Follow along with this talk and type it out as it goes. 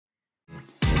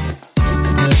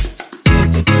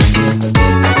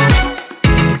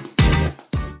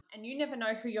never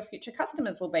know who your future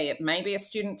customers will be. It may be a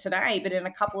student today, but in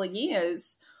a couple of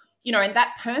years, and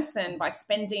that person, by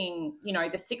spending,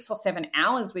 the 6 or 7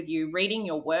 hours with you reading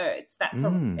your words,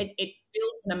 it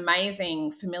builds an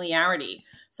amazing familiarity.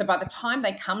 So by the time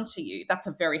they come to you, that's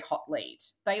a very hot lead.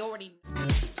 They already...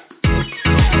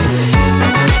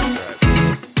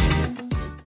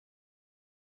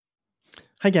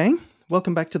 Hey gang,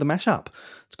 welcome back to the Mashup.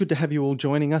 It's good to have you all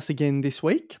joining us again this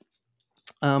week.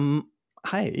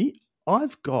 Hey,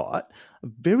 I've got a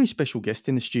very special guest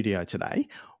in the studio today.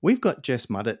 We've got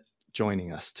Jess Mudditt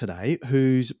joining us today,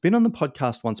 who's been on the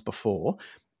podcast once before,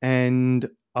 and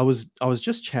I was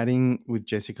just chatting with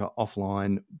Jessica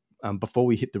offline before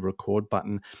we hit the record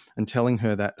button and telling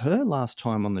her that her last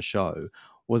time on the show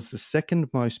was the second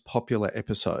most popular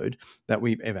episode that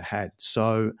we've ever had.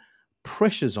 So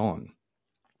pressure's on.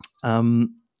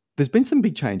 There's been some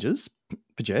big changes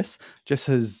for Jess. Jess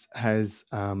has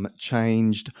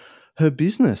changed her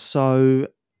business. So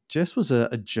Jess was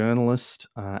a journalist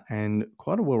and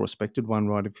quite a well-respected one,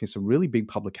 writing for some really big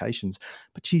publications.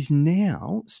 But she's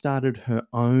now started her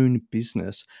own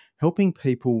business, helping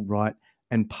people write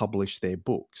and publish their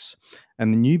books.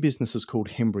 And the new business is called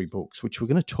Hembry Books, which we're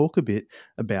going to talk a bit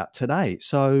about today.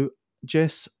 So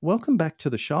Jess, welcome back to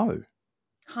the show.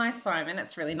 Hi, Simon.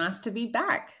 It's really nice to be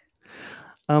back.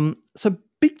 So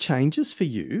big changes for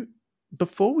you.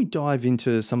 Before we dive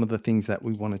into some of the things that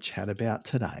we want to chat about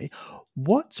today,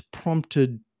 what's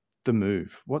prompted the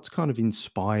move? What's kind of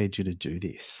inspired you to do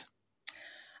this?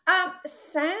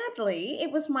 Sadly,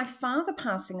 it was my father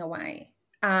passing away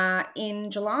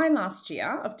in July last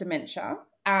year of dementia.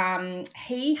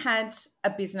 He had a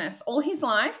business all his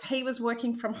life. He was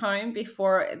working from home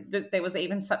before there was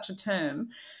even such a term.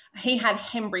 He had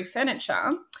Hembry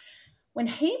Furniture. When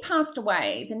he passed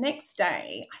away, the next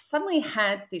day, I suddenly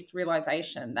had this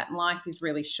realization that life is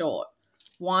really short.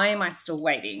 Why am I still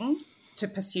waiting to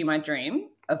pursue my dream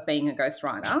of being a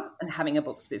ghostwriter and having a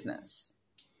books business?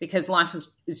 Because life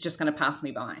is just going to pass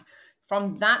me by.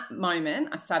 From that moment,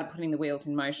 I started putting the wheels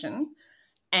in motion,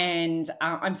 and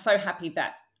I'm so happy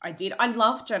that I did. I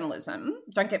love journalism,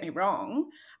 don't get me wrong,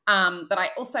 but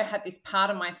I also had this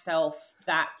part of myself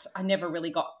that I never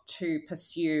really got to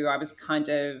pursue. I was kind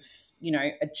of,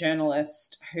 a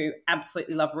journalist who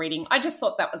absolutely loved reading. I just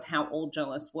thought that was how all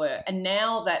journalists were. And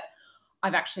now that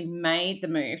I've actually made the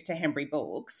move to Hembry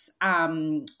Books,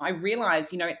 I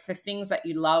realise, it's the things that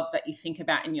you love, that you think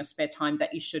about in your spare time,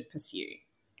 that you should pursue.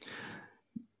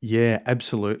 Yeah,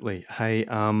 absolutely. Hey,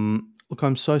 look,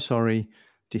 I'm so sorry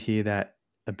to hear that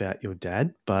about your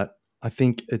dad, but I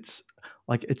think it's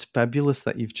fabulous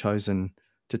that you've chosen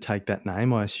to take that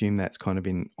name. I assume that's kind of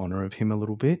in honour of him a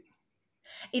little bit.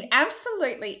 It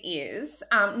absolutely is.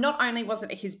 Not only was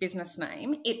it his business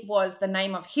name, it was the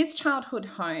name of his childhood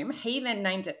home. He then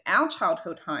named it our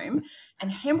childhood home. And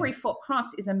Hembry Fort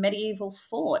Cross is a medieval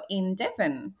fort in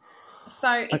Devon.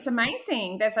 So it's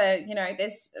amazing.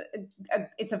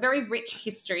 It's a very rich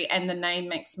history, and the name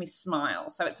makes me smile.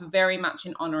 So it's very much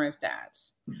in honour of Dad.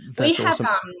 That's awesome.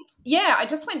 I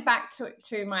just went back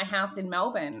to my house in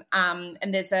Melbourne, and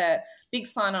there's a big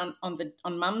sign on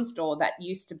Mum's door that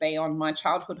used to be on my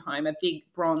childhood home, a big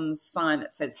bronze sign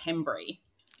that says Hembry.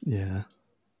 Yeah.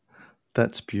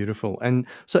 That's beautiful. And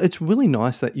so it's really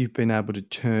nice that you've been able to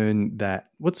turn that,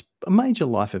 what's a major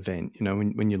life event,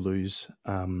 when you lose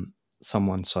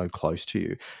someone so close to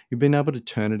you, you've been able to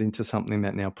turn it into something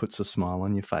that now puts a smile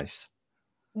on your face.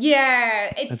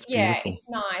 Yeah, it's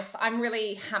nice. I'm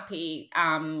really happy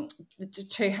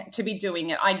to be doing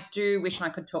it. I do wish I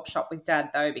could talk shop with Dad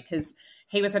though, because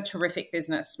he was a terrific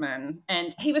businessman,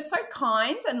 and he was so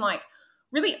kind and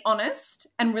really honest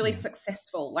and really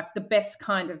successful, like the best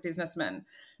kind of businessman.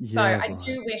 So Yeah, I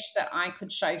do wish that I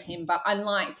could show him, but I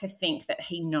like to think that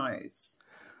he knows.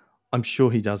 I'm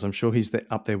sure he does. I'm sure he's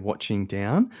up there watching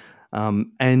down.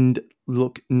 And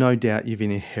look, no doubt you've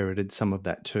inherited some of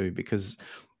that too, because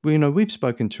we've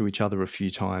spoken to each other a few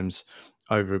times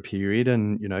over a period,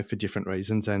 and for different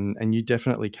reasons, and you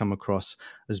definitely come across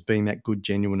as being that good,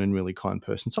 genuine, and really kind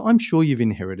person. So I'm sure you've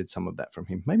inherited some of that from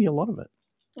him, maybe a lot of it.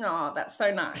 Oh, that's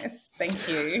so nice. Thank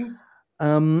you.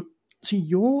 So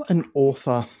you're an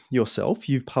author yourself.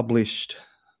 You've published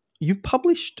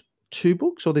 2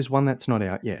 books, or there's one that's not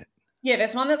out yet? Yeah,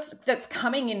 there's one that's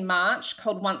coming in March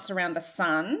called Once Around the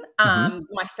Sun.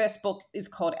 My first book is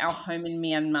called Our Home in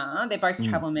Myanmar. They're both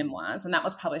travel memoirs, and that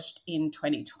was published in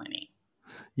 2020.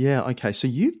 Yeah, okay. So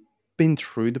you've been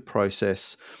through the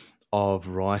process of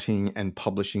writing and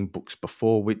publishing books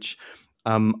before, which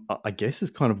I guess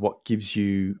is kind of what gives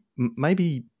you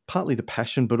maybe partly the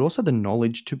passion, but also the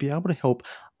knowledge to be able to help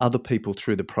other people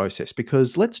through the process.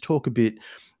 Because let's talk a bit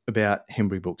about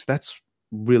Hembry Books, that's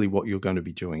really what you're going to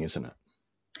be doing, isn't it?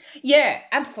 Yeah,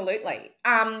 absolutely.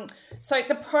 So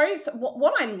the pros,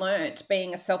 what I learnt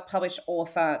being a self-published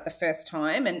author the first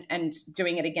time and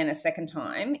doing it again a second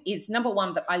time is, number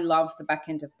one, that I love the back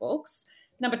end of books.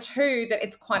 Number two, that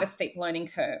it's quite a steep learning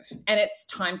curve and it's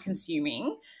time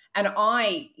consuming. And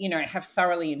I, have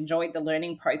thoroughly enjoyed the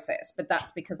learning process, but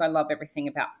that's because I love everything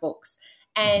about books.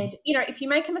 Mm-hmm. And, if you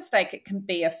make a mistake, it can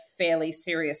be a fairly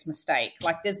serious mistake.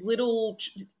 Like there's little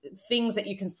things that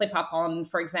you can slip up on.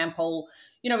 For example,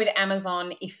 with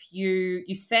Amazon, if you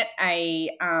set a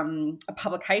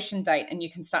publication date and you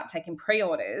can start taking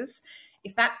pre-orders,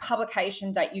 if that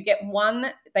publication date, you get one,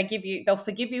 they'll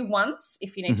forgive you once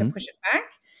if you need to push it back.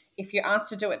 If you're asked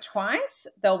to do it twice,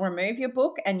 they'll remove your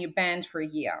book and you're banned for a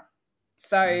year.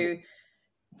 So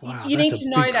Wow, you that's need a to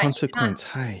know big that you can't. consequence.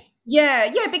 Hey,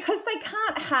 Yeah, because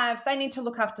they need to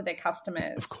look after their of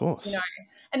customers, course.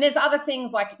 And there's other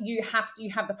things like you have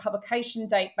the publication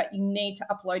date, but you need to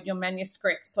upload your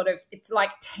manuscript it's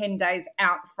like 10 days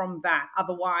out from that.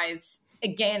 Otherwise,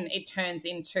 again, it turns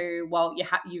into, well,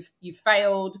 you've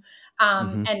failed.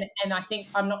 Mm-hmm. And I think,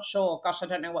 I'm not sure, gosh, I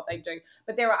don't know what they do,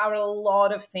 but there are a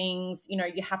lot of things,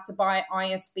 you have to buy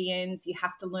ISBNs, you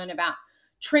have to learn about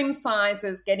trim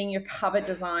sizes, getting your cover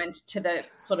designed to the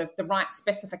sort of the right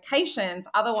specifications.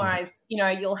 Yeah. Otherwise,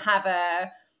 you'll have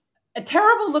a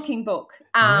terrible looking book.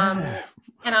 Yeah.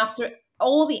 And after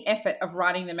all the effort of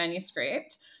writing the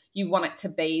manuscript, you want it to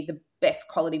be the best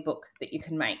quality book that you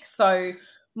can make. So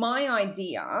my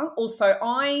idea also,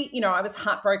 I was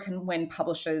heartbroken when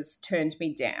publishers turned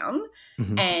me down.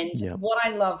 Mm-hmm. And Yeah. what I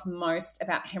love most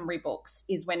about Hembry Books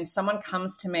is when someone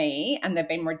comes to me and they've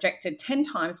been rejected 10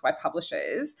 times by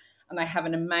publishers and they have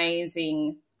an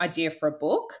amazing idea for a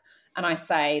book. And I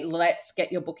say, let's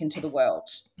get your book into the world.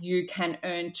 You can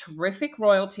earn terrific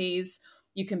royalties.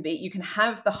 You can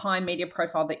have the high media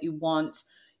profile that you want.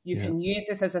 You can use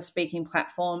this as a speaking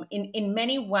platform. In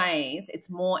many ways, it's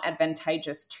more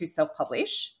advantageous to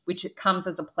self-publish, which it comes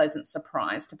as a pleasant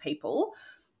surprise to people.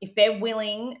 If they're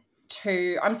willing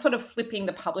to, I'm sort of flipping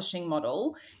the publishing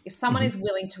model. If someone is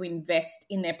willing to invest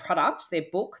in their product, their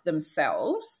book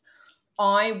themselves,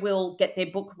 I will get their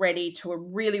book ready to a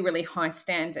really, really high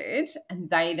standard, and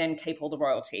they then keep all the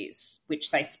royalties, which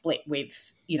they split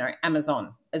with,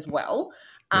 Amazon as well.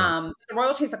 Yeah. The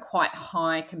royalties are quite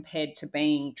high compared to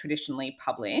being traditionally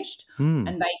published, Mm.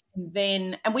 and they can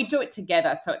then, and we do it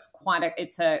together, so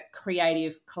it's a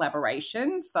creative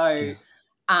collaboration. So,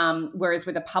 whereas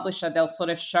with a publisher, they'll sort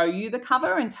of show you the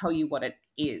cover and tell you what it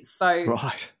is. So,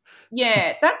 Right.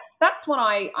 yeah, that's what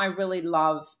I really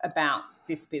love about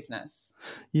this business.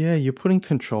 Yeah, you're putting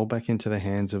control back into the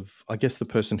hands of, I guess, the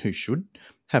person who should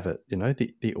have it,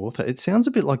 the author. It sounds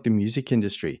a bit like the music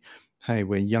industry. Hey,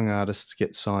 where young artists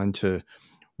get signed to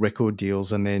record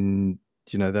deals and then,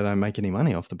 they don't make any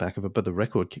money off the back of it, but the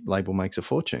record label makes a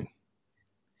fortune.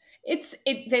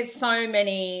 There's so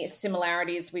many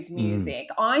similarities with Mm. music.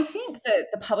 I think that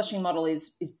the publishing model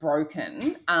is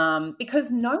broken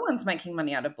because no one's making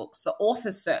money out of books. The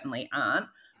authors certainly aren't.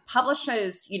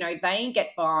 Publishers, they get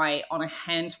by on a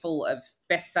handful of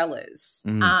bestsellers,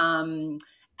 Mm.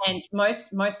 and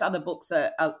most other books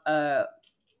are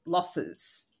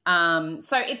losses.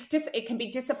 So it can be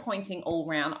disappointing all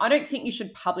round. I don't think you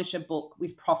should publish a book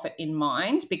with profit in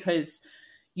mind because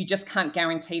you just can't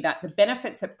guarantee that. The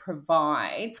benefits it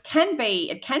provides can be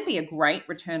a great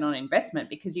return on investment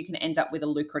because you can end up with a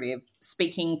lucrative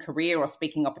speaking career or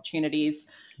speaking opportunities.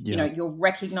 Yeah. You're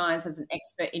recognized as an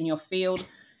expert in your field.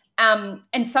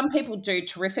 And some people do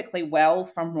terrifically well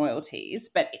from royalties,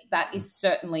 but that is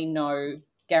certainly no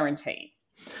guarantee.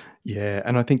 Yeah,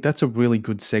 and I think that's a really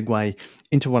good segue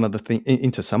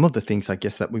into some of the things I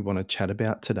guess that we want to chat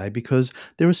about today, because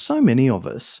there are so many of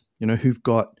us, who've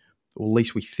got, or at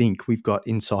least we think we've got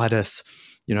inside us,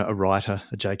 a writer,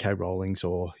 a J.K. Rowling's,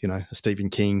 or a Stephen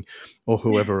King, or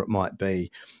whoever it might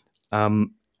be.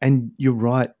 And you're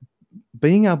right,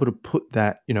 being able to put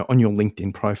that, on your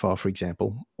LinkedIn profile, for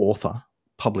example, author,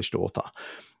 published author,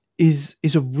 is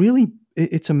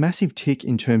it's a massive tick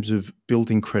in terms of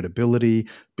building credibility,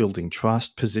 building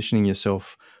trust, positioning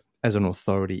yourself as an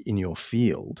authority in your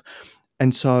field.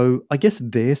 And so I guess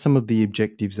they're some of the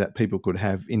objectives that people could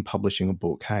have in publishing a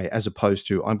book. Hey, as opposed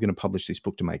to I'm going to publish this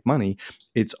book to make money,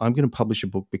 it's I'm going to publish a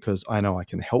book because I know I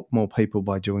can help more people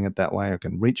by doing it that way. I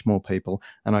can reach more people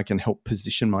and I can help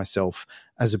position myself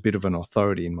as a bit of an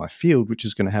authority in my field, which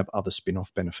is going to have other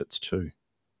spin-off benefits too.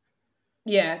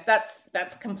 Yeah,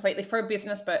 that's completely for a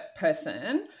business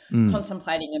person Mm,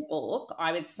 contemplating a book.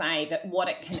 I would say that what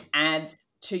it can add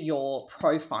to your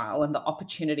profile and the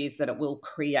opportunities that it will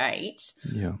create.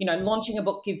 yeah, Launching a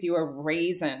book gives you a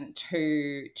reason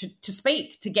to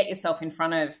speak, to get yourself in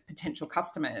front of potential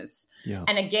customers. yeah.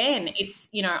 And again, it's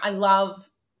I love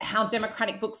how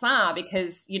democratic books are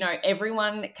because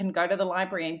everyone can go to the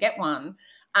library and get one.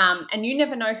 And you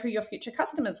never know who your future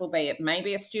customers will be. It may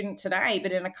be a student today,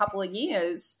 but in a couple of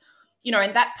years,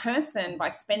 and that person, by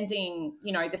spending,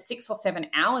 the 6 or 7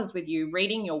 hours with you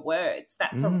reading your words,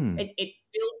 Mm. it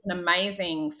builds an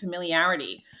amazing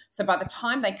familiarity. So by the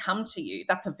time they come to you,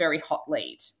 that's a very hot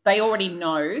lead. They already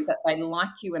know that they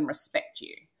like you and respect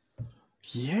you.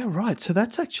 Yeah, right. So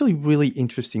that's actually really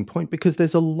interesting point because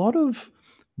there's a lot of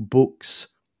books,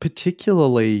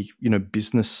 particularly,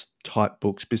 business type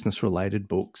books, business related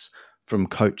books from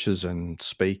coaches and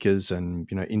speakers and,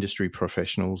 industry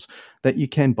professionals that you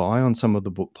can buy on some of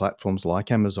the book platforms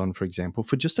like Amazon, for example,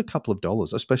 for just a couple of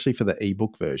dollars, especially for the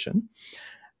ebook version.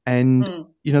 And,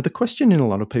 Mm. the question in a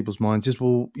lot of people's minds is,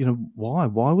 well, why?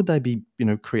 Why would they be,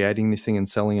 creating this thing and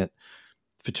selling it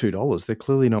for $2? They're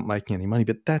clearly not making any money,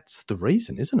 but that's the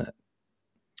reason, isn't it?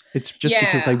 It's just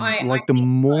because Yeah, they I like the think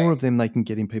more so. of them they can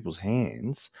get in people's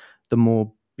hands, the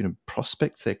more,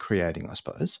 prospects they're creating, I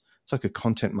suppose. It's like a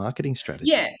content marketing Yeah,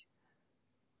 strategy.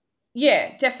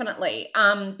 yeah, definitely.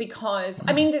 Because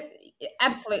I mean,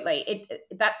 absolutely,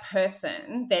 that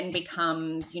person then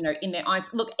becomes, in their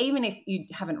eyes. Look, even if you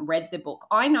haven't read the book,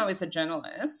 I know as a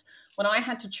journalist, when I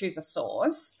had to choose a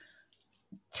source,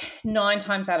 9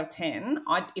 times out of 10,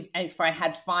 if I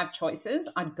had 5 choices,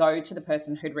 I'd go to the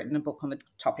person who'd written a book on the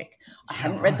topic. I Yeah,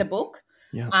 hadn't read the right. book.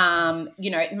 Yeah.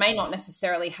 It may not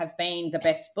necessarily have been the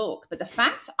best book, but the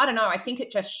fact, I don't know, I think it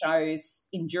just shows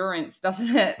endurance,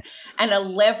 doesn't it? And a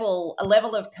level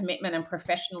of commitment and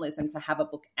professionalism to have a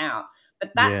book out.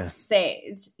 But that Yeah.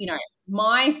 said,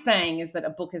 my saying is that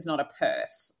a book is not a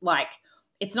purse. Like,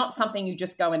 it's not something you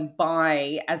just go and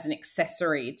buy as an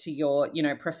accessory to your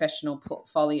professional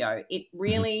portfolio. It Mhm.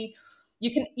 really,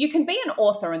 you can be an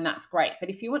author, and that's great, but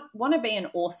if you want to be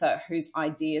an author whose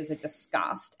ideas are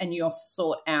discussed and you're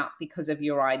sought out because of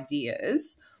your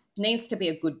ideas, needs to be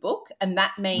a good book. And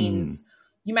that Mm. means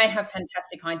you may have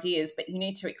fantastic ideas, but you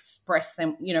need to express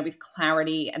them with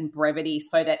clarity and brevity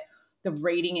so that the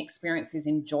reading experience is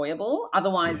enjoyable.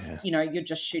 Otherwise, Yeah. you're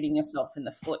just shooting yourself in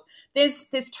the foot. There's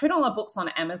 $2 books on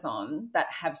Amazon that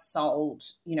have sold,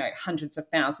 hundreds of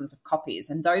thousands of copies,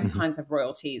 and those Mhm. kinds of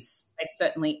royalties, they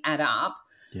certainly add up.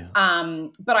 Yeah.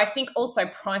 But I think also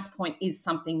price point is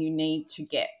something you need to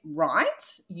get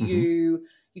right. Mhm. You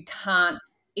can't,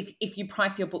 if you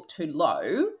price your book too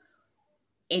low,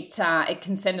 it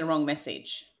can send the wrong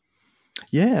message.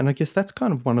 Yeah, and I guess that's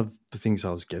kind of one of the things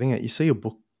I was getting at. You see a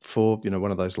book for,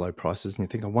 one of those low prices and you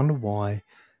think, I wonder why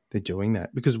they're doing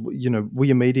that. Because,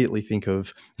 we immediately think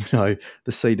of, the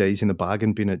CDs in the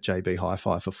bargain bin at JB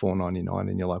Hi-Fi for 4.99,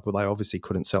 and you're like, well, they obviously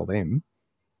couldn't sell them.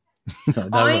 They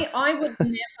were I would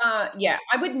never, yeah,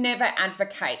 I would never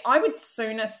advocate. I would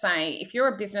sooner say, if you're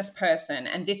a business person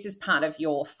and this is part of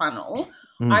your funnel,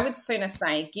 I mm, would sooner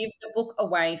say, give the book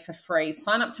away for free,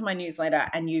 sign up to my newsletter,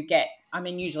 and you get, I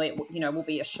mean, usually it will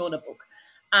be a shorter book,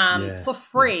 yeah, for yeah,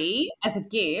 free as a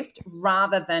gift,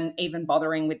 rather than even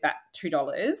bothering with that $2.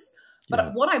 yeah.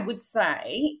 But what I would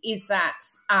say is that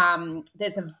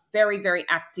there's a very, very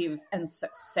active and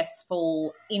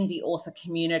successful indie author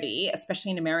community,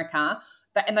 especially in America,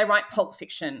 and they write pulp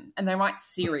fiction and they write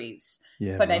series.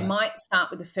 Yeah, So they right. might start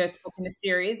with the first book in a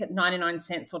series at 99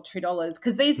 cents or $2,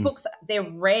 because these Mm, books,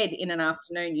 they're read in an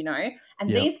afternoon, and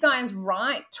yeah. these guys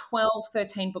write 12,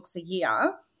 13 books a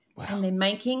year, and Wow. they're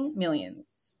making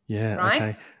millions, Yeah, right?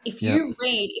 okay. If Yeah. you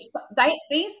read, if they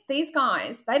these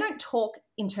guys, they don't talk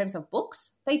in terms of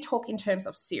books, they talk in terms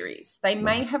of series. They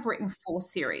may Right. have written 4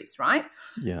 series, right?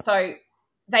 Yeah. So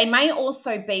they may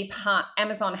also be part.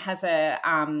 Amazon has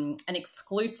an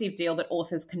exclusive deal that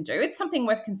authors can do. It's something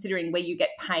worth considering, where you get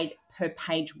paid per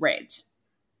page read.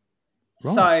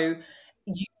 Right. So,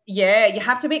 yeah, you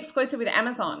have to be exclusive with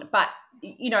Amazon. But,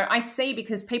 I see,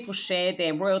 because people share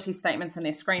their royalty statements and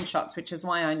their screenshots, which is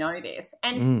why I know this.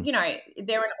 And, Mm,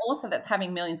 they're an author that's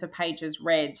having millions of pages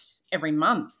read every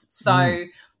month. So, mm.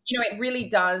 it really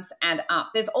does add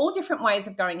up. There's all different ways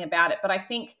of going about it. But I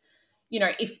think,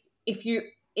 if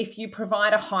you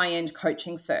provide a high-end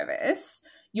coaching service,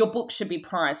 your book should be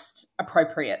priced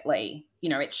appropriately.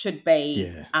 It should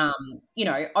be, Yeah.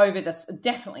 over this,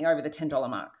 definitely over the $10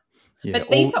 mark. Yeah. But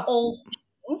these All are all.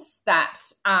 things that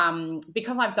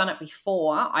because I've done it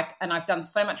before, I've done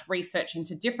so much research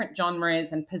into different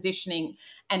genres and positioning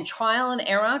and trial and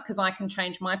error, because I can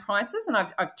change my prices, and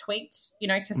I've tweaked,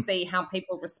 to see how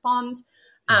people respond.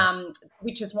 Yeah.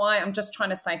 Which is why I'm just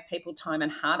trying to save people time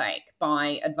and heartache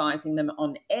by advising them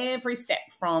on every step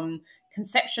from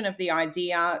conception of the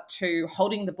idea to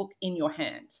holding the book in your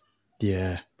hand.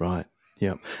 Yeah, right.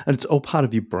 Yeah. And it's all part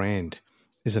of your brand,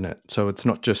 isn't it? So it's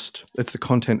not just, it's the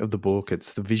content of the book,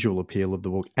 it's the visual appeal of the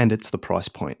book, and it's the price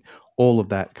point. All of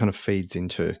that kind of feeds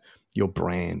into your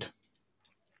brand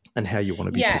and how you want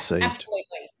to be Yeah, perceived.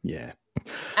 absolutely. Yeah.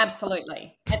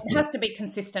 Absolutely. It Yeah. has to be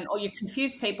consistent, or you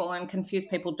confuse people, and confused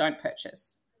people don't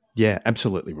purchase. Yeah,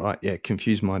 absolutely right. Yeah,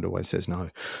 confused mind always says no.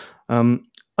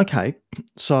 Okay,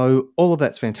 so all of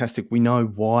that's fantastic. We know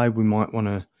why we might want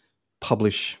to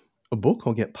publish a book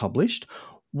or get published.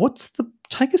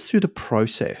 Take us through the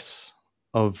process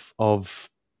of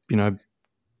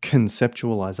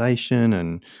conceptualization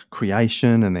and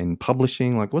creation and then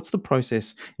publishing? Like, what's the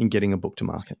process in getting a book to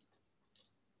market?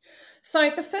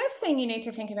 So the first thing you need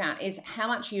to think about is how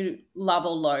much you love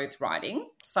or loathe writing.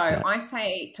 So Yeah. I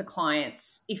say to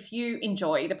clients, if you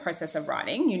enjoy the process of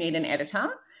writing, you need an editor.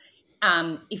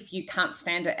 If you can't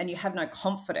stand it and you have no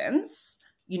confidence,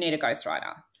 you need a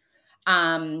ghostwriter.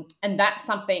 And that's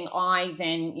something I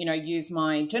then, use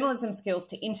my journalism skills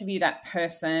to interview that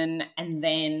person, and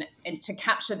to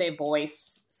capture their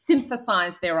voice,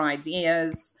 synthesize their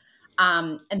ideas,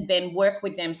 and then work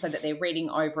with them so that they're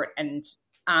reading over it, and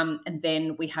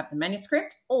then we have the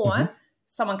manuscript, or Mm-hmm.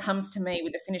 someone comes to me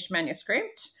with a finished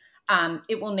manuscript.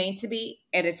 It will need to be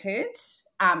edited.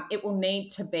 It will need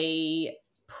to be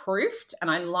proofed,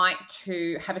 and I like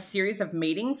to have a series of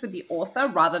meetings with the author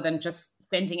rather than just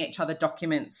sending each other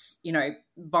documents,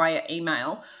 via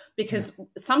email, because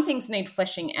some things need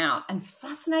fleshing out, and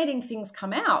fascinating things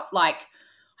come out. Like,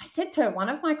 I said to one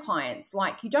of my clients,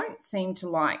 like, you don't seem to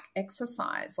like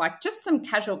exercise, like just some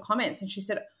casual comments. And she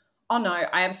said, oh no,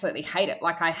 I absolutely hate it.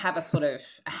 Like, I have a sort of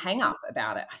a hang up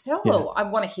about it. I said, oh, Yeah. well, I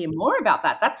want to hear more about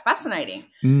that. That's fascinating.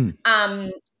 Mm.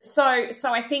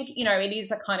 So I think, it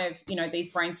is a kind of,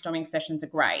 these brainstorming sessions are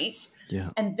great. Yeah.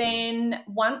 And then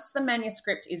once the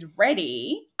manuscript is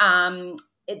ready,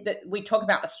 we talk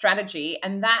about the strategy,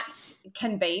 and that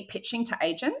can be pitching to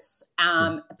agents,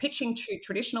 pitching to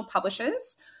traditional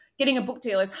publishers. Getting a book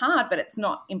deal is hard, but it's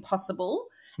not impossible.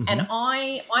 Mm-hmm. And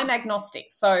I'm agnostic.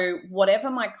 So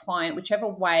whatever my client, whichever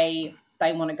way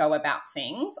they want to go about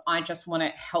things, I just want to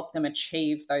help them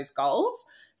achieve those goals.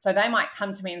 So they might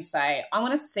come to me and say, I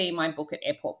want to see my book at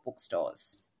airport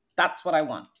bookstores. That's what I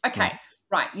want. Okay,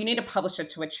 right. You need a publisher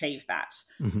to achieve that.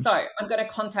 Mm-hmm. So I'm going to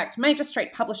contact Major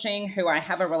Street Publishing, who I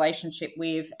have a relationship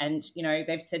with. And,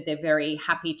 they've said they're very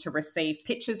happy to receive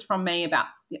pitches from me about,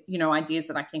 ideas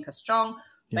that I think are strong.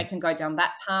 Yeah. They can go down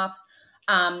that path.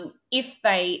 If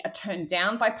they are turned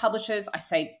down by publishers, I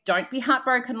say, don't be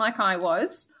heartbroken like I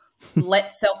was.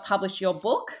 Let's self-publish your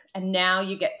book, and now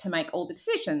you get to make all the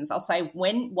decisions. I'll say,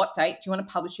 what date do you want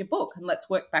to publish your book? And let's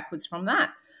work backwards from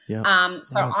that. Yeah.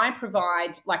 I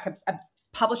provide like a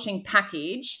publishing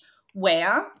package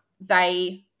where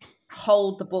they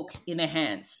hold the book in their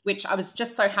hands, which I was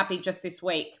just so happy just this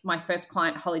week. My first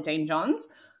client, Holly Dean Johns,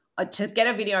 to get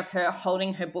a video of her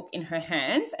holding her book in her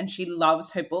hands, and she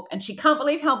loves her book and she can't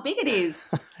believe how big it is.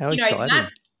 How exciting.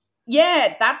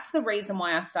 That's the reason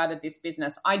why I started this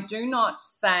business. I do not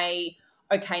say,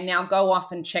 okay, now go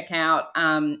off and check out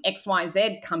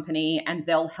XYZ company and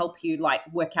they'll help you like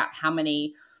work out how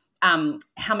many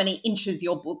inches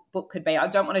your book could be. I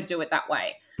don't want to do it that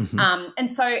way. Mm-hmm.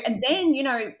 And then,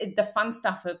 the fun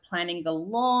stuff of planning the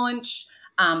launch.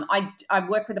 I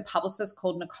work with a publicist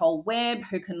called Nicole Webb,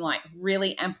 who can like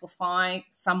really amplify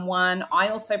someone. I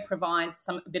also provide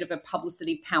a bit of a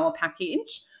publicity power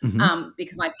package,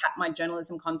 because I tap my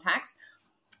journalism contacts.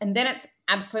 And then it's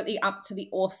absolutely up to the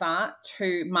author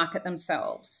to market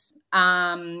themselves.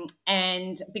 And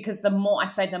because the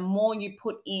more you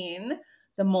put in,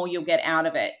 the more you'll get out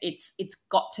of it. It's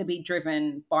got to be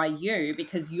driven by you,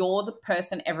 because you're the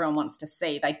person everyone wants to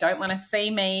see. They don't want to see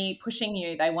me pushing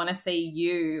you. They want to see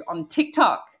you on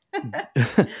TikTok.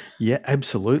 Yeah,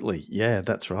 absolutely. Yeah,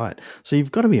 that's right. So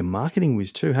you've got to be a marketing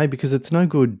whiz too, hey, because it's no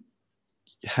good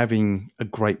having a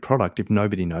great product if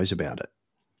nobody knows about it.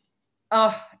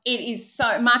 Oh,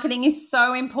 marketing is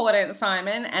so important,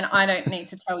 Simon, and I don't need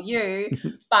to tell you,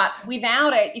 but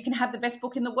without it, you can have the best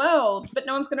book in the world, but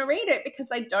no one's going to read it because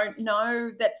they don't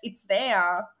know that it's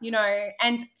there,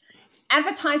 and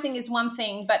advertising is one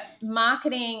thing, but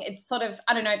marketing, it's sort of,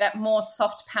 I don't know, that more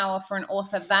soft power for an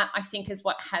author, that I think is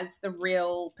what has the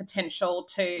real potential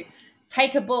to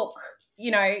take a book,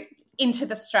 into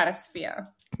the stratosphere.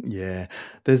 Yeah.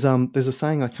 There's a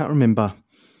saying, I can't remember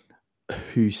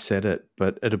who said it,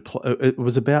 but it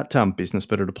was about business,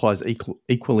 but it applies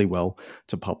equally well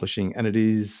to publishing. And it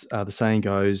is, the saying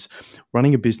goes,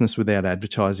 running a business without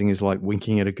advertising is like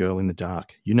winking at a girl in the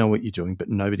dark. You know what you're doing, but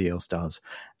nobody else does.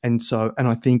 And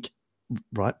I think,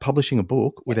 right, publishing a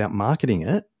book without marketing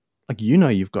it, like,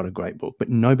 you've got a great book, but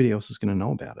nobody else is going to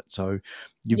know about it. So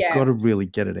you've got to really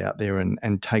get it out there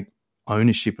and take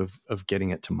ownership of getting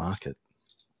it to market.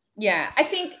 Yeah, I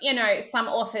think, some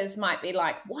authors might be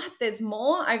like, what, there's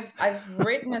more? I've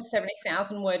written a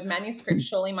 70,000 word manuscript.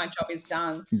 Surely my job is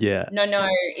done. Yeah. No,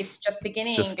 it's just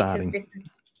beginning, just because this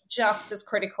is just as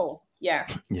critical. Yeah.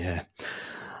 Yeah.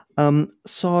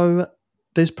 So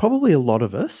there's probably a lot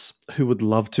of us who would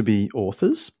love to be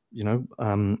authors.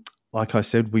 Like I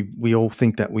said, we all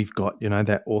think that we've got,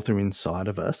 that author inside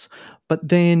of us. But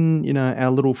then,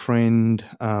 our little friend,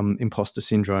 imposter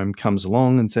syndrome, comes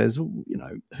along and says,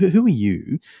 who are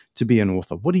you to be an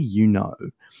author? What do you know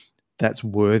that's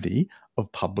worthy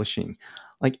of publishing?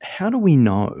 Like, how do we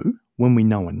know when we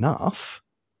know enough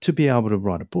to be able to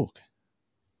write a book?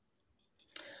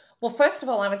 Well, first of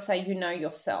all, I would say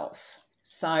yourself.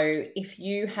 So if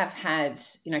you have had,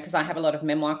 because I have a lot of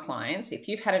memoir clients, if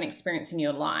you've had an experience in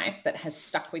your life that has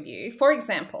stuck with you, for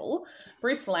example,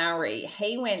 Bruce Lowry,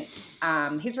 he went,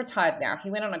 he's retired now.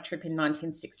 He went on a trip in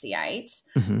 1968,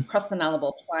 across the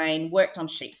Nullarbor Plain, worked on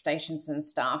sheep stations and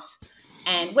stuff,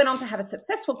 and went on to have a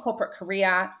successful corporate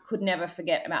career, could never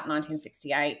forget about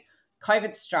 1968.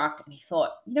 COVID struck and he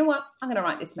thought, you know what, I'm going to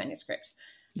write this manuscript.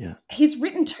 Yeah. He's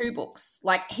written 2 books.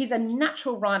 Like, he's a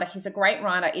natural writer. He's a great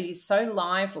writer. It is so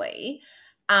lively.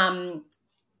 And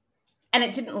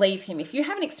it didn't leave him. If you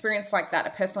have an experience like that,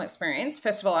 a personal experience,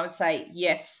 first of all, I would say,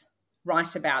 yes,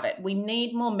 write about it. We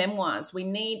need more memoirs. We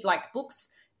need,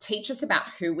 books teach us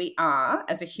about who we are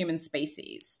as a human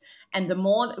species. And the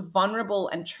more vulnerable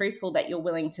and truthful that you're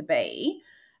willing to be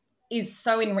is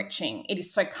so enriching. It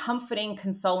is so comforting,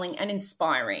 consoling, and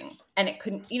inspiring. And it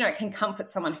can comfort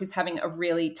someone who's having a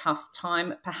really tough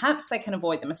time. Perhaps they can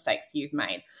avoid the mistakes you've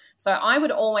made. So I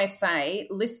would always say,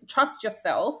 trust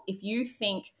yourself. If you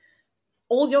think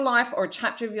all your life or a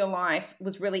chapter of your life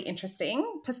was really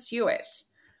interesting, pursue it.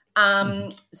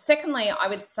 Secondly, I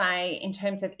would say, in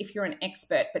terms of if you're an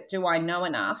expert, but do I know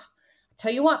enough?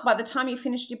 Tell you what, by the time you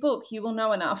finished your book, you will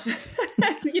know enough.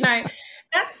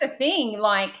 That's the thing.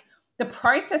 The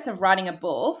process of writing a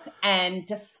book and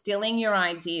distilling your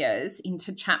ideas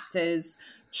into chapters,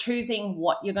 choosing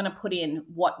what you're going to put in,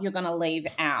 what you're going to leave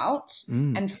out,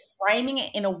 and framing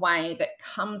it in a way that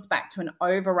comes back to an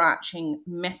overarching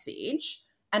message.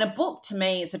 And a book, to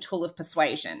me, is a tool of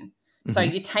persuasion. So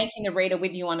you're taking the reader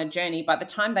with you on a journey. By the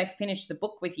time they finish the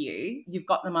book with you, you've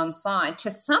got them on side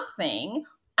to something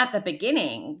at the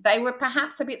beginning they were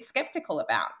perhaps a bit skeptical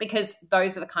about, because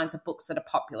those are the kinds of books that are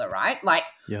popular, right?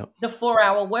 The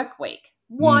 4-hour work week.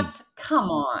 What?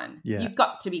 Come on. Yeah. You've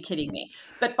got to be kidding me.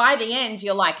 But by the end,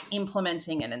 you're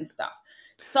implementing it and stuff.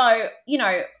 So,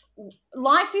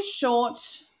 life is short.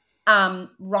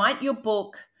 Write your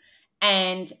book.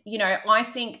 And, I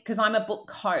think, because I'm a book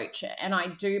coach, and I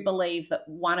do believe that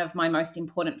one of my most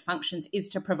important functions is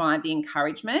to provide the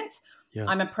encouragement. Yeah.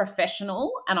 I'm a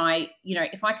professional, and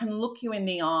if I can look you in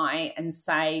the eye and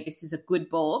say, this is a good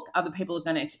book, other people are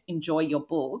going to enjoy your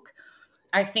book,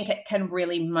 I think it can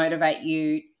really motivate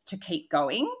you to keep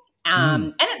going.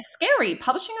 And it's scary.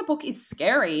 Publishing a book is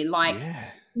scary.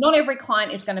 Not every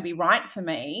client is going to be right for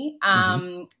me.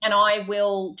 And I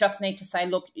will just need to say,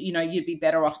 look, you'd be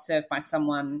better off served by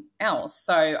someone else.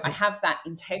 So I have that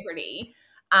integrity.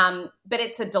 But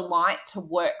it's a delight to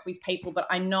work with people, but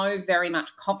I know very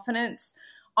much confidence.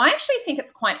 I actually think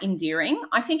it's quite endearing.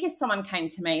 I think if someone came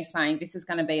to me saying, this is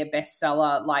going to be a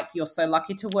bestseller, you're so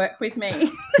lucky to work with me.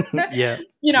 Yeah.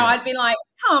 I'd be like,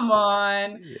 come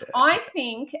on. Yeah. I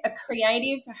think a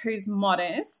creative who's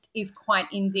modest is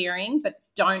quite endearing, but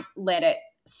don't let it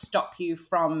stop you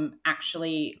from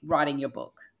actually writing your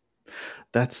book.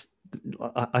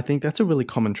 I think that's a really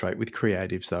common trait with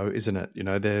creatives, though, isn't it?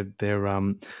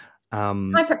 They're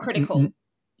hypercritical.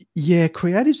 Yeah,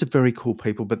 creatives are very cool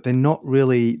people, but they're not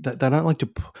really. They don't like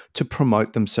to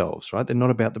promote themselves, right? They're not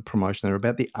about the promotion. They're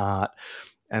about the art,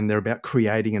 and they're about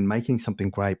creating and making something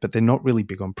great. But they're not really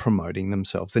big on promoting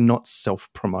themselves. They're not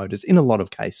self-promoters in a lot of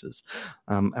cases,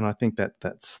 and I think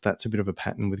that's a bit of a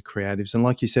pattern with creatives. And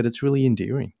like you said, it's really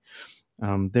endearing.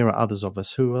 There are others of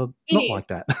us who are not like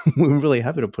that. We're really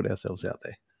happy to put ourselves out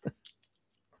there.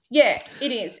 Yeah,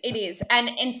 it is. It is.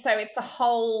 And so it's a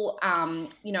whole, I'm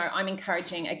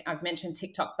encouraging, I've mentioned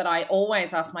TikTok, but I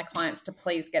always ask my clients to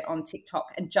please get on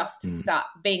TikTok and just to start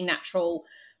being natural,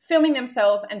 filming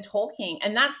themselves and talking.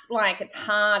 And that's like, it's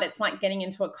hard. It's like getting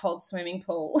into a cold swimming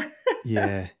pool.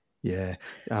 Yeah. Yeah.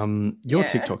 Your Yeah.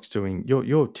 TikTok's doing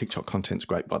your TikTok content's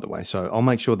great, by the way. So I'll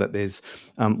make sure that there's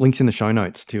links in the show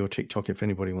notes to your TikTok if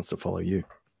anybody wants to follow you.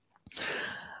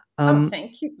 Oh,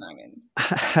 thank you, Simon.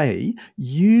 Hey,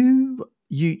 you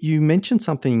mentioned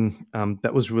something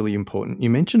that was really important. You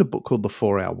mentioned a book called The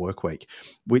 4-Hour Workweek,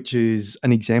 which is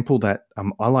an example that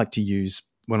I like to use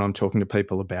when I'm talking to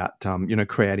people about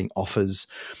creating offers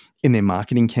in their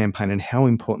marketing campaign and how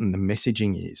important the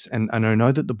messaging is. And I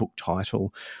know that the book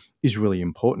title is really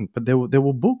important, but there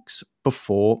were books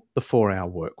before The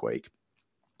 4-Hour Workweek,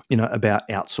 about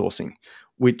outsourcing,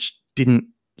 which didn't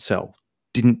sell,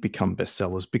 didn't become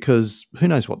bestsellers because who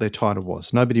knows what their title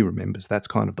was. Nobody remembers. That's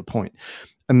kind of the point.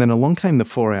 And then along came The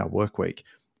 4-Hour Workweek,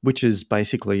 which is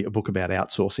basically a book about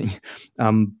outsourcing.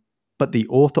 But the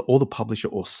author or the publisher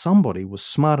or somebody was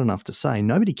smart enough to say,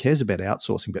 nobody cares about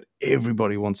outsourcing, but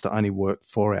everybody wants to only work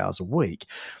 4 hours a week.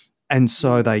 And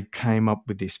so they came up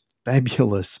with this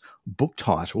fabulous book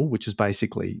title, which is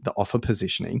basically the offer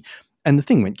positioning. And the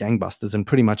thing went gangbusters, and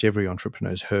pretty much every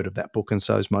entrepreneur's heard of that book, and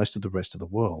so is most of the rest of the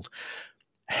world.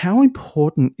 How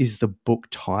important is the book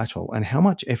title, and how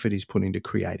much effort is put into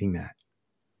creating that?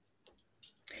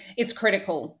 It's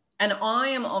critical. And I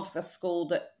am of the school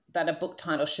that a book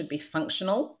title should be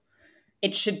functional.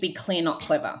 It should be clear, not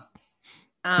clever.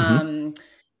 A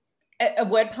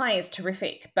wordplay is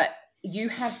terrific, but you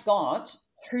have got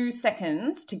 2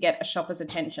 seconds to get a shopper's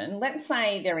attention. Let's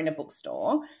say they're in a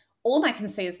bookstore. All they can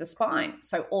see is the spine.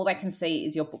 So all they can see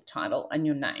is your book title and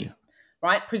your name,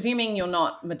 right? Presuming you're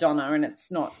not Madonna and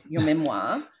it's not your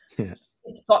memoir.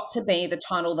 It's got to be the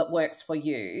title that works for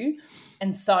you.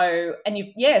 And so,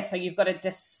 you've got to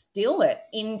distill it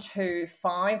into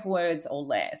 5 words or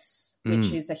less,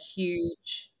 which is a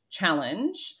huge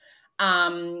challenge.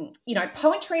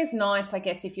 Poetry is nice, I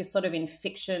guess, if you're sort of in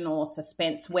fiction or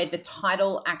suspense where the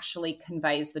title actually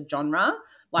conveys the genre.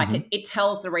 Like it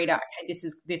tells the reader, okay, this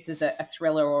is a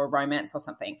thriller or a romance or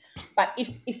something. But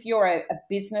if you're a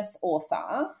business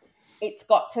author, it's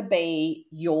got to be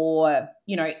your,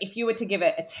 if you were to give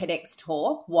a TEDx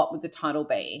talk, what would the title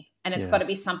be? And it's got to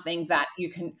be something that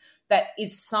that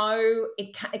is so,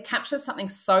 it captures something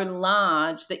so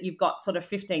large that you've got sort of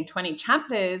 15, 20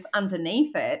 chapters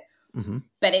underneath it,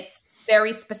 but it's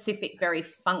very specific, very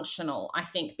functional, I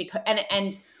think, because,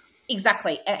 and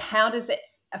exactly, how does it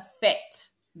affect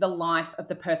the life of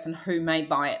the person who may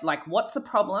buy it? Like, what's the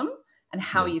problem? And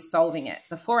how are you solving it?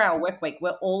 The 4-hour work week,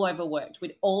 we're all overworked.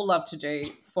 We'd all love to do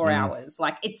 4 hours.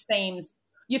 Like it seems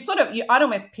I'd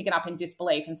almost pick it up in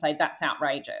disbelief and say that's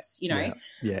outrageous, Yeah,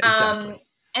 exactly.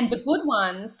 And the good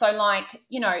ones, so like,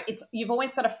 you've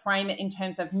always got to frame it in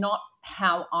terms of not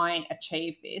how I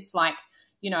achieve this, like,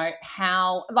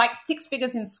 how, like 6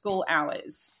 Figures in School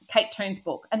Hours, Kate Toon's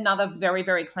book, another very,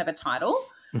 very clever title.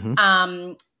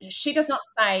 She does not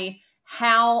say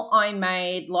how I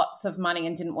made lots of money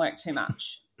and didn't work too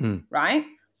much, right?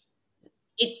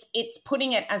 It's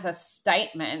putting it as a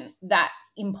statement that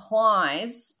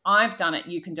implies I've done it,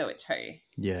 you can do it too.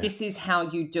 Yeah. This is how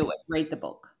you do it. Read the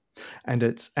book. And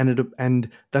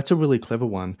that's a really clever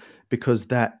one because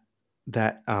that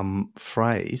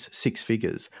phrase 6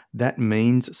 figures, that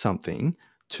means something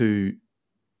to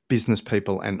business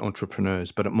people and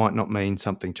entrepreneurs, but it might not mean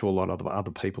something to a lot of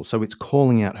other people. So it's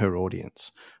calling out her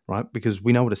audience, right? Because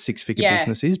we know what a 6-figure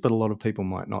business is, but a lot of people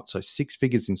might not. So 6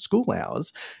 Figures in School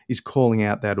Hours is calling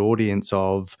out that audience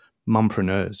of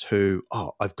mumpreneurs who,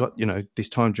 I've got, this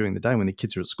time during the day when the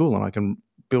kids are at school and I can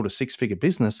build a 6-figure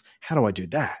business. How do I do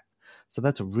that? So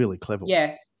that's a really clever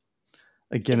one.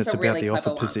 Again, it's about really the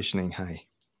offer positioning, hey?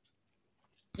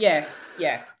 Yeah,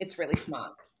 it's really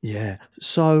smart. Yeah.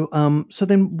 So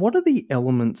then what are the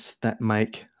elements that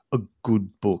make a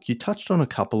good book? You touched on a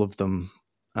couple of them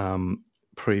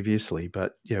previously,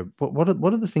 but what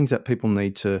are the things that people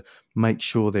need to make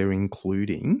sure they're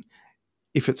including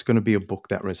if it's going to be a book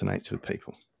that resonates with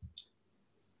people?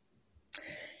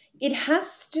 It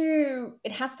has to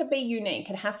be unique.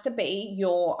 It has to be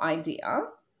your idea.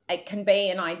 It can be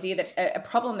an idea that a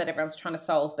problem that everyone's trying to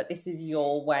solve, but this is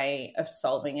your way of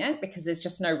solving it because there's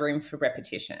just no room for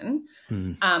repetition.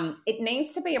 It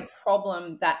needs to be a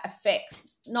problem that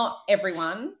affects not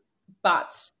everyone,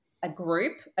 but a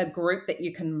group that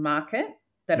you can market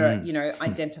that are,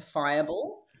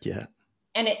 identifiable. Yeah.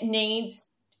 And it needs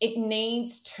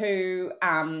to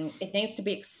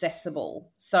be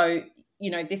accessible. So,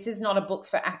 this is not a book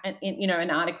for, an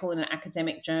article in an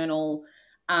academic journal.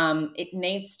 It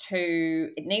needs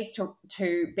to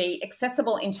be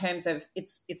accessible in terms of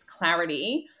its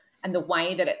clarity and the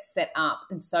way that it's set up.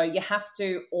 And so you have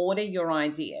to order your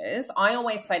ideas. I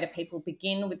always say to people,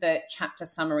 begin with a chapter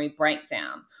summary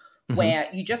breakdown, where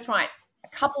you just write a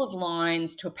couple of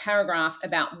lines to a paragraph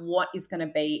about what is going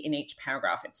to be in each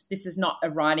paragraph. This is not a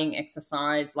writing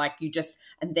exercise like you just,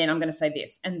 and then I'm going to say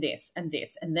this and this and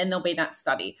this, and then there'll be that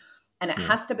study. And it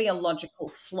has to be a logical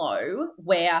flow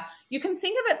where you can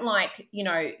think of it like,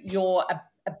 you're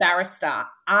a barrister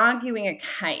arguing a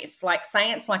case, like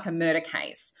say it's like a murder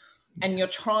case, and you're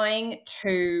trying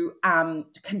to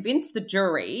convince the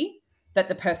jury that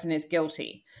the person is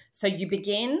guilty. So you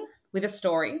begin with a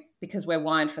story, because we're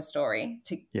wired for story,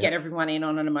 to get everyone in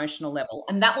on an emotional level.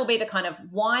 And that will be the kind of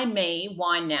why me,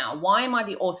 why now? Why am I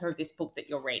the author of this book that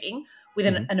you're reading, with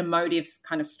an emotive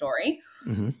kind of story?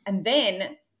 And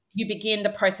then you begin the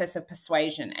process of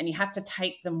persuasion, and you have to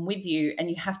take them with you, and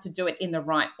you have to do it in the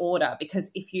right order.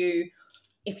 Because if you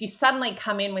suddenly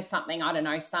come in with something, I don't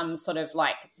know, some sort of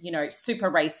like, super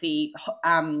racy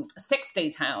sex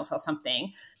details or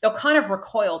something, they'll kind of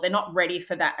recoil. They're not ready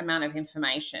for that amount of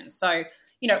information. So,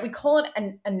 we call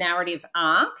it a narrative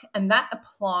arc, and that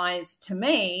applies to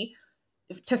me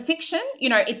to fiction.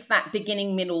 It's that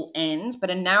beginning, middle, end, but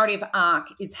a narrative arc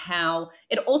is how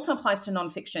it also applies to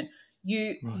nonfiction.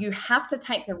 You have to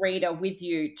take the reader with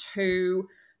you to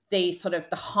the sort of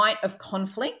the height of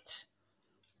conflict,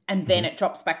 and then it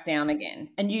drops back down again.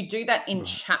 And you do that in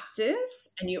chapters,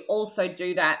 and you also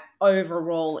do that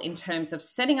overall in terms of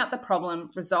setting up the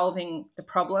problem, resolving the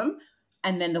problem,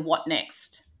 and then the what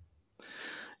next.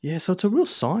 Yeah, so it's a real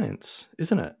science,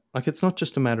 isn't it? Like, it's not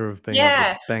just a matter of being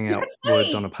able to bang out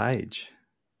words on a page.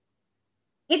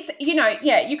 It's,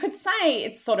 you could say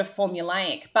it's sort of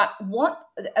formulaic, but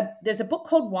there's a book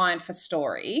called Wired for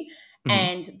Story,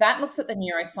 and that looks at the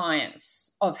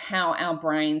neuroscience of how our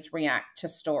brains react to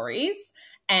stories.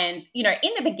 And,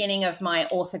 in the beginning of my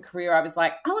author career, I was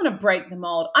like, I want to break the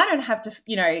mold. I don't have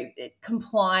to,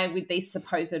 comply with these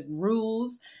supposed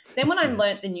rules. Then when I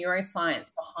learned the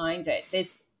neuroscience behind it,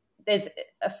 there's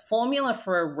a formula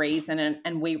for a reason,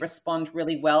 and we respond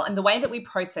really well. And the way that we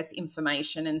process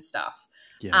information and stuff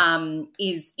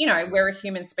is, we're a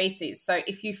human species. So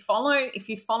if you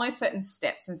follow certain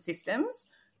steps and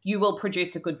systems, you will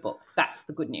produce a good book. That's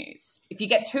the good news. If you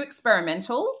get too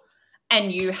experimental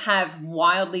and you have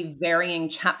wildly varying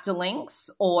chapter lengths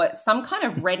or some kind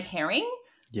of red herring,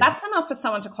 that's enough for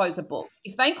someone to close a book.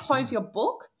 If they close your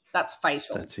book, that's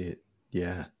fatal. That's it.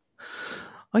 Yeah.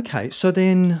 Okay. So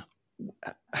then,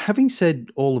 having said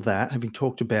all of that, having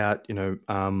talked about,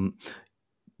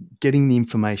 getting the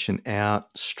information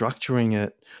out, structuring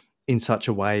it in such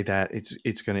a way that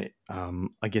it's going to,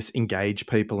 I guess, engage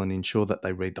people and ensure that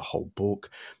they read the whole book,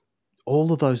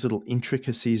 all of those little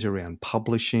intricacies around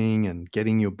publishing and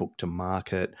getting your book to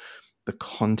market, the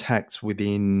contacts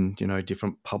within,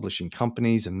 different publishing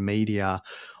companies and media,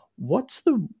 what's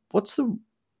the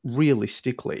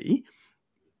realistically,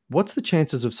 what's the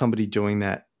chances of somebody doing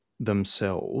that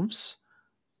themselves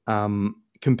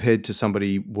compared to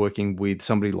somebody working with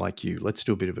somebody like you? Let's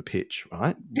do a bit of a pitch,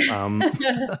 right?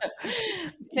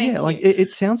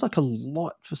 It sounds like a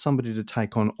lot for somebody to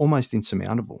take on, almost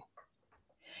insurmountable.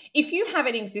 If you have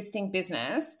an existing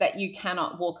business that you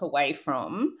cannot walk away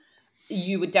from,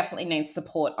 you would definitely need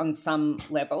support on some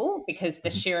level, because the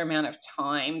sheer amount of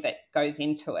time that goes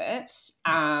into it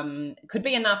could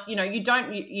be enough. You don't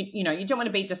want to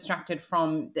be distracted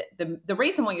from the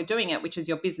reason why you're doing it, which is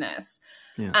your business.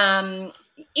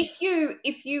 If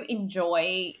you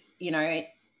enjoy,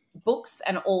 books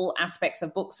and all aspects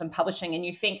of books and publishing, and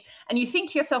you think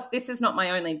to yourself, this is not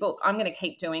my only book, I'm going to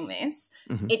keep doing this.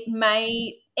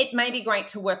 It may be great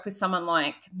to work with someone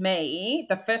like me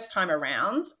the first time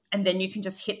around, and then you can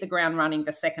just hit the ground running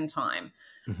the second time.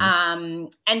 And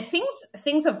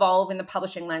things evolve in the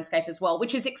publishing landscape as well,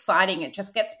 which is exciting. It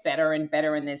just gets better and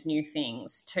better, and there's new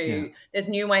things too. There's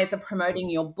new ways of promoting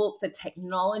your book. The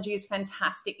technology is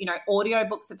fantastic.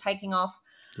 Audiobooks are taking off.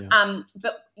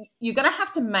 But you're going to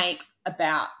have to make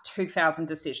about 2,000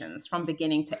 decisions from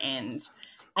beginning to end.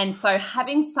 And so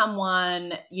having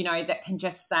someone, that can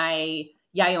just say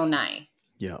yay or nay.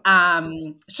 Should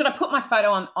I put my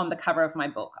photo on the cover of my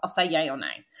book? I'll say yay or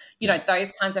nay.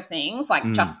 Those kinds of things, like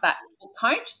just that book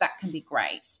coach, that can be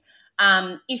great.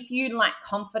 If you lack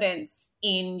confidence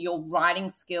in your writing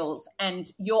skills and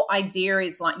your idea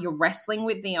is like you're wrestling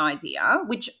with the idea,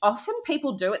 which often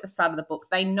people do at the start of the book,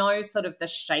 they know sort of the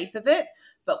shape of it,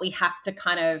 but we have to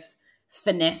kind of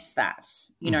finesse that,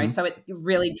 so it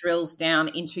really drills down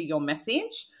into your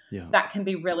message. That can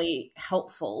be really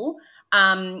helpful.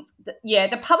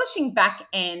 The publishing back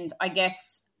end, I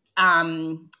guess,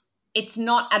 it's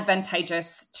not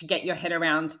advantageous to get your head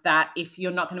around that if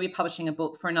you're not going to be publishing a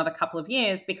book for another couple of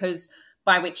years, because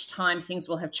by which time things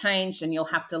will have changed and you'll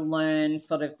have to learn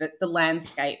sort of the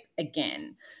landscape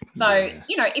again. So,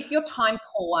 Yeah. if you're time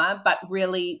poor but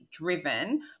really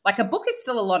driven, like, a book is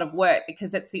still a lot of work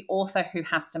because it's the author who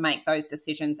has to make those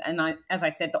decisions. And as I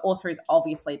said, the author is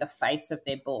obviously the face of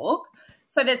their book.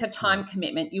 So there's a time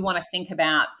commitment. You want to think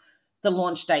about the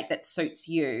launch date that suits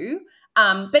you.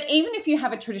 But even if you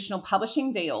have a traditional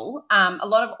publishing deal, a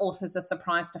lot of authors are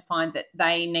surprised to find that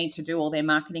they need to do all their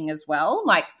marketing as well.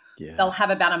 Like, they'll Yeah. have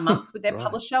about a month with their Right.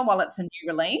 publisher while it's a new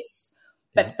release,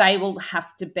 Yeah. but they will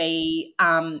have to be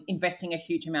investing a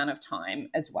huge amount of time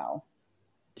as well.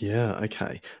 Yeah,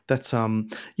 okay. That's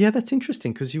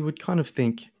interesting, because you would kind of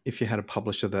think if you had a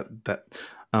publisher that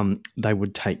they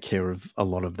would take care of a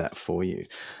lot of that for you.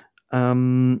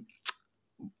 Um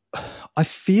I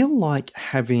feel like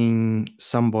having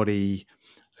somebody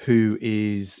who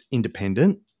is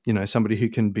independent, somebody who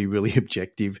can be really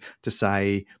objective to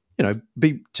say,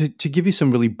 to give you some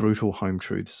really brutal home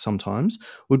truths sometimes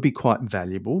would be quite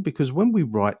valuable, because when we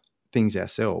write things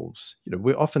ourselves,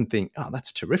 we often think, oh,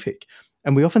 that's terrific.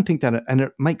 And we often think that, and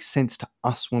it makes sense to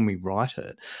us when we write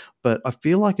it. But I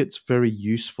feel like it's very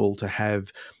useful to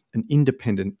have an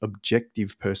independent,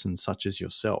 objective person such as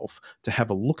yourself to have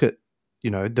a look at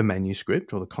the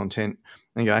manuscript or the content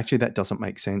and go, actually, that doesn't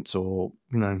make sense, or,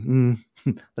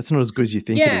 that's not as good as you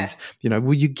think it Yeah. is.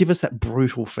 Will you give us that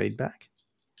brutal feedback?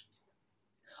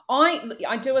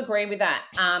 I do agree with that.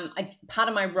 Part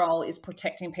of my role is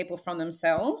protecting people from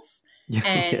themselves.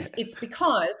 And Yeah. it's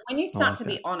because when you I start like to that.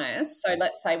 be honest, so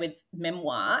let's say with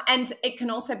memoir, and it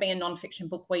can also be a nonfiction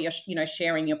book where you're,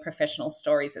 sharing your professional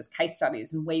stories as case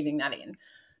studies and weaving that in.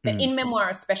 But in memoir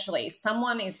especially,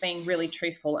 someone is being really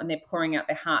truthful and they're pouring out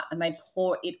their heart and they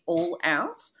pour it all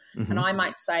out. And Mm-hmm. I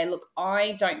might say, look,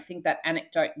 I don't think that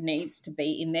anecdote needs to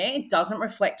be in there. It doesn't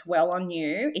reflect well on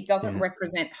you. It doesn't Yeah.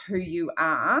 represent who you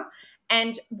are.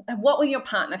 And what will your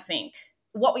partner think?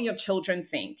 What will your children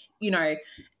think?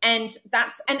 And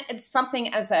it's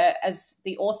something, as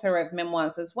the author of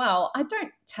memoirs as well, I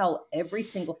don't tell every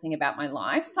single thing about my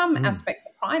life. Some aspects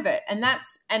are private, and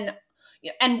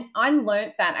I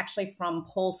learned that actually from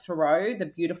Paul Thoreau, the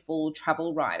beautiful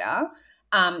travel writer.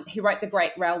 He wrote The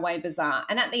Great Railway Bazaar.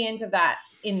 And at the end of that,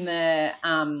 in the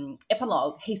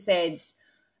epilogue, he said,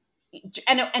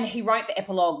 and he wrote the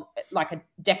epilogue like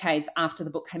decades after the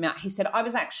book came out. He said, I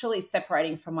was actually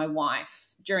separating from my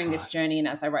wife during this Right. journey and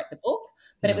as I wrote the book,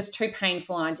 but it Yeah. was too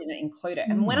painful and I didn't include it.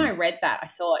 And when I read that, I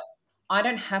thought, I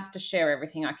don't have to share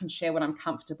everything. I can share what I'm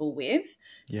comfortable with.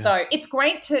 Yeah. So it's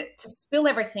great to spill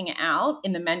everything out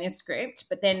in the manuscript,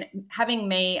 but then having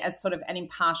me as sort of an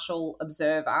impartial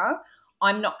observer,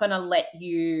 I'm not going to let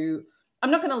you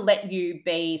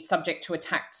be subject to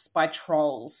attacks by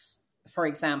trolls, for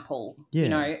example.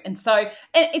 Yeah. And so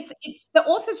it's the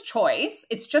author's choice.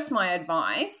 It's just my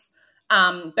advice.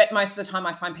 But most of the time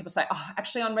I find people say, oh,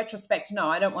 actually, on retrospect, no,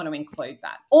 I don't want to include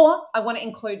that. Or I want to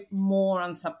include more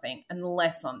on something and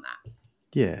less on that.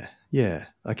 Yeah. Yeah.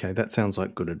 Okay. That sounds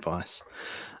like good advice.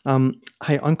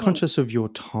 Hey, I'm conscious of your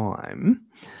time.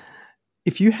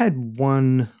 If you had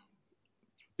one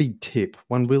big tip,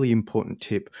 one really important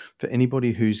tip for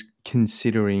anybody who's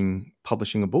considering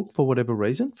publishing a book for whatever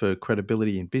reason, for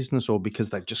credibility in business or because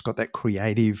they've just got that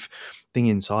creative thing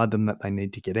inside them that they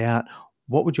need to get out,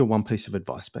 what would your one piece of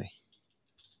advice be?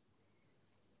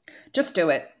 Just do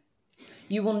it.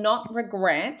 You will not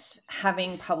regret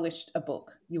having published a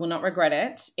book. You will not regret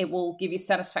it. It will give you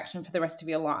satisfaction for the rest of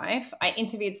your life. I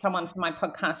interviewed someone for my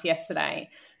podcast yesterday,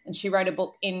 and she wrote a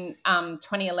book in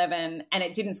 2011, and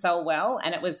it didn't sell well,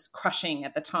 and it was crushing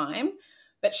at the time.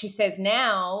 But she says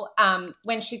now,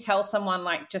 when she tells someone,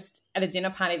 like, just at a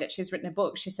dinner party that she's written a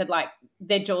book, she said, like,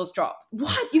 their jaws drop.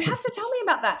 What? You have to tell me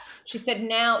about that. She said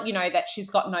now, that she's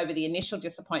gotten over the initial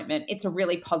disappointment, it's a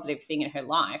really positive thing in her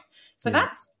life. So Yeah.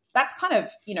 that's kind of,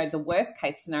 the worst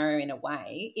case scenario in a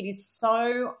way. It is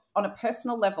so, on a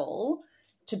personal level,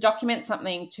 to document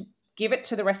something, to give it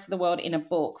to the rest of the world in a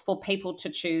book for people to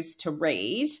choose to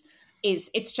read,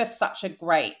 it's just such a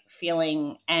great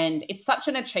feeling, and it's such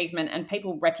an achievement, and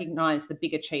people recognize the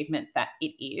big achievement that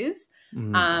it is.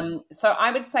 So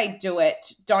I would say do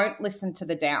it. Don't listen to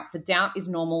the doubt. The doubt is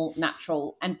normal,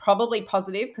 natural, and probably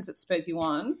positive because it spurs you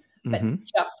on. But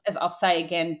just as I'll say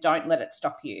again, don't let it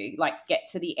stop you. Like, get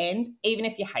to the end, even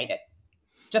if you hate it.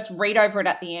 Just read over it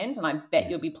at the end, and I bet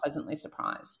you'll be pleasantly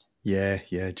surprised. Yeah,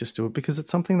 just do it, because it's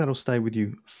something that'll stay with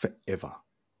you forever.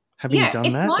 Having Yeah,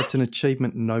 done that, it's an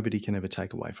achievement nobody can ever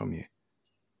take away from you.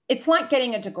 It's like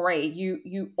getting a degree.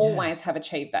 You always have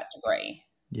achieved that degree.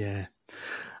 Yeah.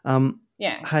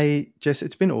 Yeah. Hey, Jess,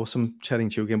 it's been awesome chatting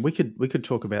to you again. We could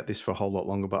talk about this for a whole lot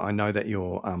longer, but I know that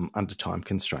you're under time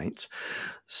constraints.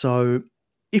 So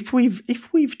if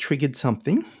we've triggered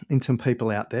something in some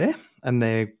people out there, and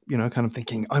they're kind of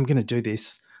thinking, I'm going to do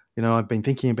this. I've been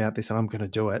thinking about this, and I'm going to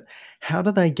do it. How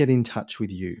do they get in touch with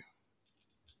you?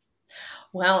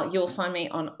 Well, you'll find me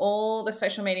on all the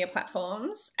social media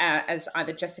platforms as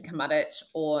either Jessica Mudditt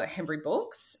or Hembry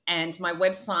Books. And my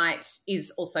website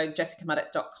is also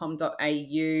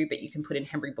jessicamudditt.com.au, but you can put in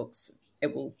Hembry Books.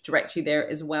 It will direct you there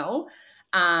as well.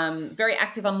 Very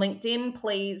active on LinkedIn.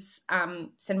 Please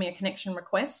send me a connection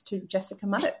request to Jessica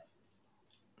Mudditt.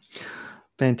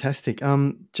 Fantastic.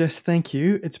 Jess, thank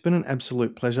you. It's been an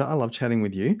absolute pleasure. I love chatting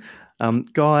with you.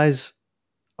 Guys,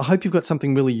 I hope you've got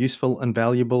something really useful and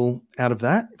valuable out of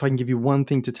that. If I can give you one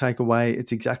thing to take away,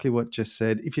 it's exactly what Jess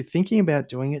said. If you're thinking about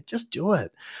doing it, just do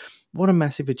it. What a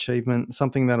massive achievement,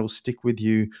 something that'll stick with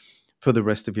you for the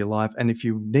rest of your life. And if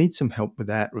you need some help with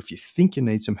that, or if you think you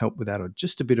need some help with that, or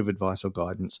just a bit of advice or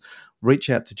guidance, reach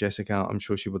out to Jessica. I'm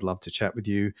sure she would love to chat with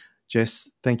you.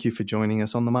 Jess, thank you for joining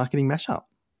us on the Marketing Mashup.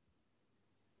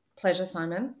 Pleasure,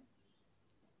 Simon.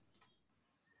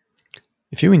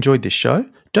 If you enjoyed this show,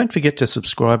 don't forget to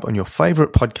subscribe on your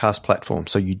favourite podcast platform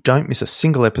so you don't miss a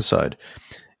single episode.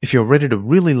 If you're ready to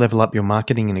really level up your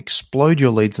marketing and explode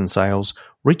your leads and sales,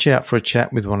 reach out for a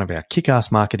chat with one of our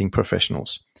kick-ass marketing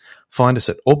professionals. Find us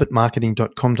at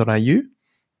orbitmarketing.com.au,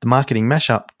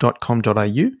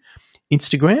 themarketingmashup.com.au,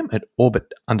 Instagram at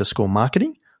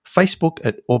orbit_marketing, Facebook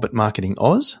at Orbit Marketing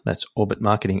Oz, that's Orbit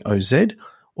Marketing OZ,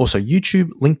 also YouTube,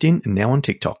 LinkedIn, and now on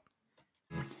TikTok.